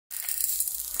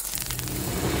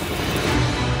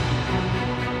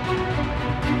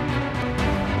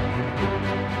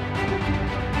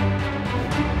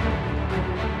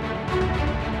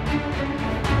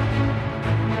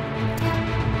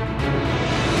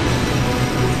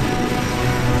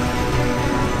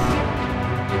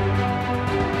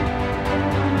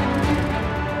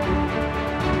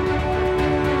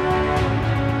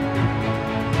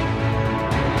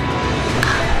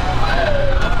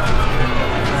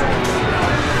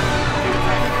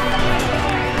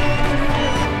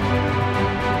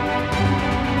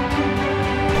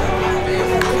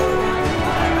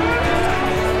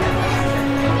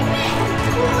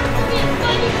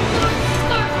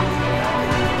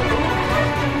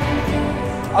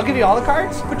I'll give you all the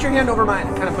cards. Put your hand over mine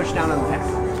and kind of push down on the pack.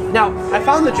 Now, I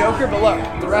found the Joker, but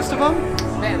look, the rest of them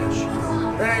vanish.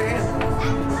 Right out of your hand.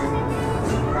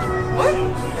 What?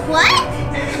 What?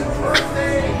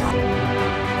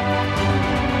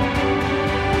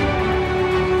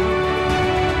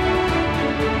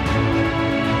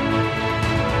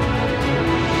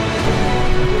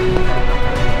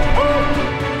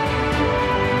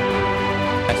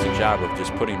 Job of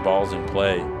just putting balls in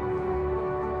play.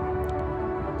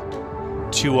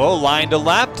 2-0 line to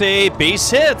left, a base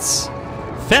hits.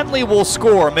 Fenley will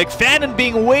score. McFadden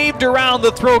being waved around,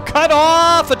 the throw cut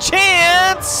off, a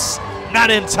chance!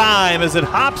 Not in time as it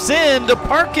hops in to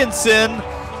Parkinson,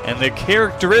 and the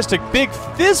characteristic big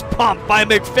fist pump by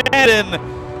McFadden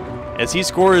as he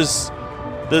scores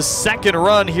the second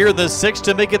run here in the 6th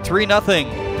to make it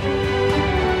 3-0.